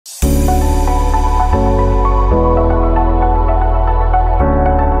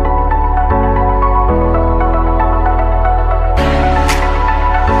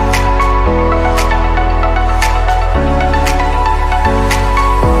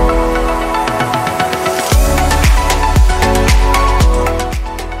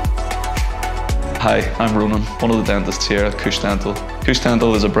Hi, I'm Ronan, one of the dentists here at Kush Dental. Kush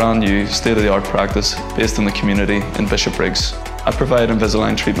Dental is a brand new, state-of-the-art practice based in the community in Bishopbriggs. I provide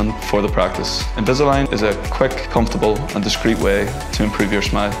Invisalign treatment for the practice. Invisalign is a quick, comfortable and discreet way to improve your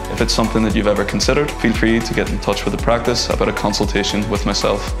smile. If it's something that you've ever considered, feel free to get in touch with the practice about a consultation with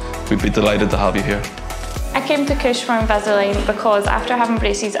myself. We'd be delighted to have you here. I came to Kush for Invisalign because after having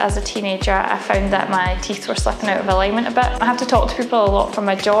braces as a teenager, I found that my teeth were slipping out of alignment a bit. I have to talk to people a lot for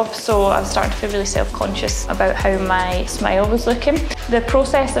my job, so I was starting to feel really self-conscious about how my smile was looking. The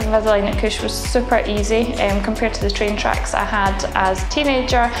process of Invisalign at Kush was super easy compared to the train tracks I had as a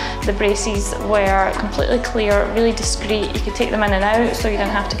teenager. The braces were completely clear, really discreet. You could take them in and out, so you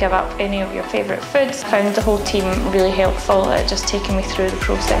didn't have to give up any of your favourite foods. I found the whole team really helpful at just taking me through the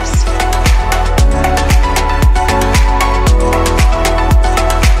process.